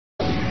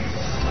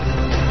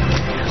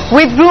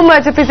With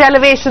rumours of his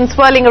elevation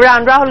swirling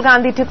around, Rahul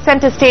Gandhi took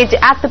centre stage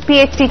at the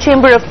PHD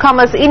Chamber of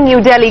Commerce in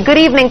New Delhi. Good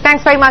evening.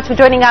 Thanks very much for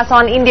joining us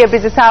on India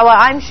Business Hour.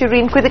 I'm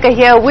Shireen Kritika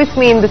here with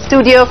me in the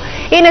studio.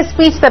 In a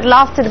speech that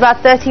lasted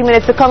about 30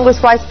 minutes, the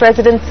Congress Vice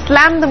President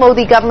slammed the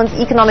Modi government's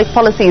economic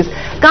policies.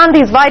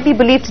 Gandhi is widely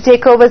believed to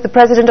take over as the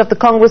President of the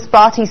Congress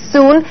Party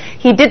soon.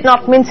 He did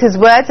not mince his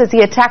words as he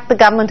attacked the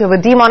government over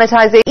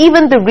demonetization,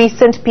 even the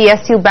recent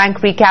PSU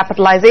bank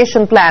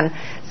recapitalization plan.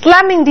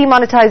 Slamming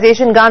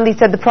demonetization, Gandhi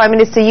said the Prime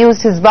Minister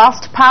used his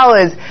vast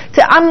powers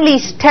to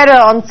unleash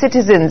terror on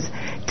citizens.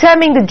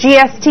 Terming the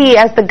GST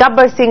as the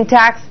Gabbar Singh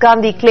tax,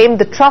 Gandhi claimed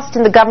the trust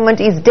in the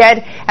government is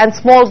dead and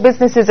small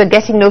businesses are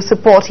getting no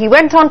support. He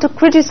went on to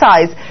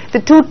criticize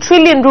the 2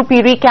 trillion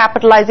rupee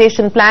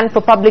recapitalization plan for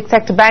public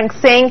sector banks,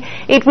 saying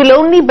it will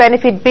only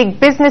benefit big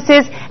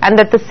businesses and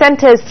that the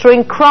centre is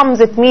throwing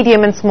crumbs at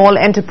medium and small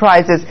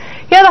enterprises.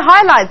 Here are the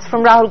highlights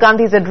from Rahul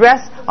Gandhi's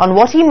address on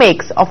what he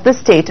makes of the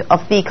state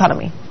of the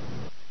economy.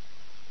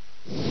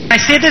 I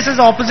say this as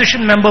an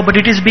opposition member, but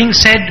it is being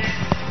said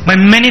by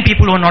many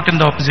people who are not in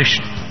the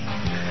opposition,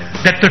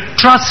 that the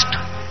trust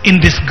in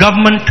this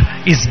government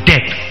is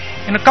dead.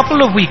 In a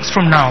couple of weeks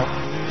from now,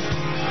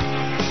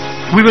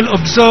 we will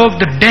observe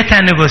the death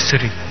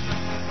anniversary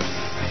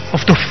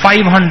of the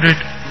 500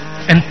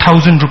 and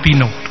 1000 rupee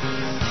note.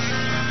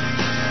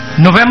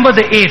 November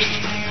the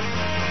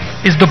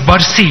 8th is the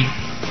Barsi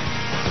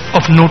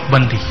of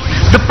Notebandi.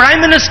 The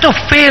Prime Minister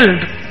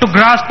failed to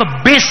grasp the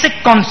basic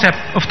concept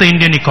of the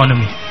Indian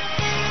economy.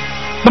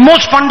 The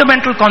most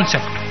fundamental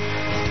concept.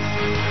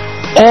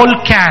 All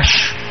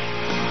cash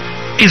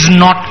is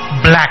not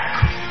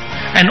black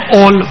and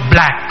all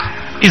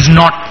black is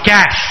not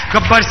cash.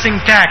 Gabbar Singh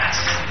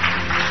tax,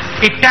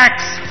 a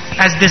tax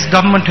as this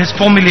government has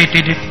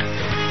formulated it,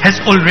 has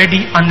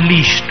already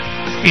unleashed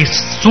a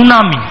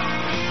tsunami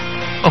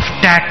of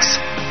tax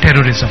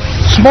terrorism.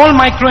 Small,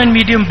 micro and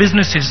medium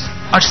businesses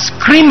are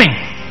screaming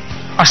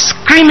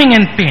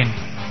in pain.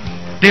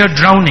 They are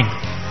drowning.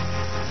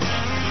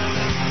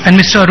 And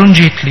Mr. Arun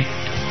Jaitley,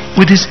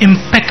 with his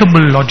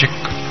impeccable logic,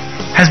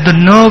 has the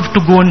nerve to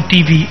go on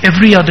TV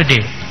every other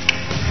day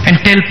and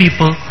tell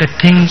people that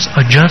things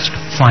are just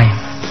fine.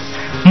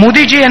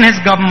 Modi ji and his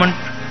government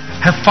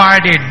have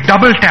fired a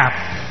double tap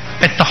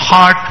at the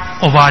heart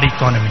of our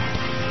economy.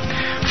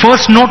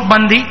 First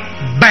Notebandi,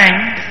 bang,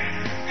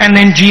 and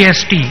then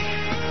GST,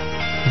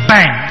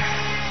 bang.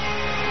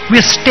 We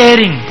are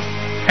staring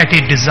at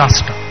a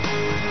disaster.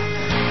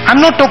 I'm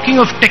not talking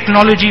of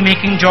technology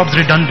making jobs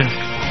redundant,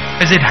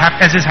 as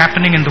is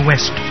happening in the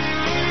West.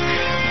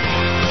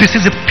 This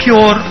is a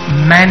pure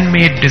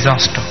man-made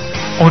disaster,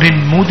 or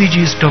in Modi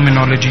ji's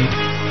terminology,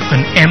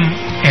 an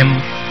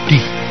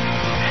MMD,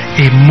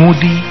 a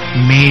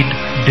Modi-made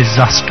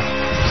disaster.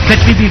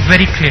 Let me be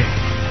very clear.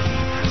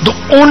 The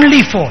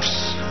only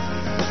force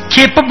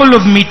capable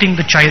of meeting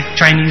the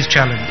Chinese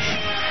challenge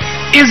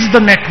is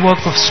the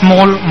network of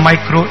small,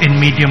 micro and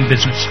medium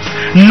businesses.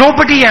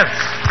 Nobody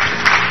else.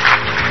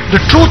 The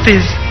truth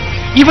is,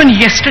 even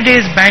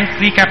yesterday's bank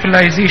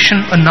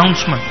recapitalization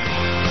announcement,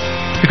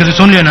 because it's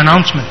only an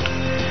announcement,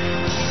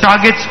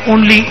 targets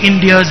only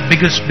India's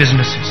biggest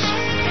businesses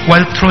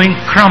while throwing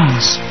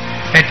crumbs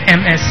at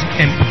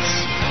MSMEs.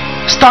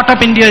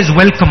 Startup India is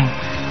welcome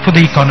for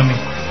the economy,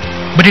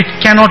 but it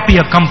cannot be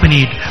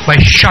accompanied by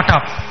shut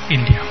up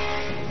India.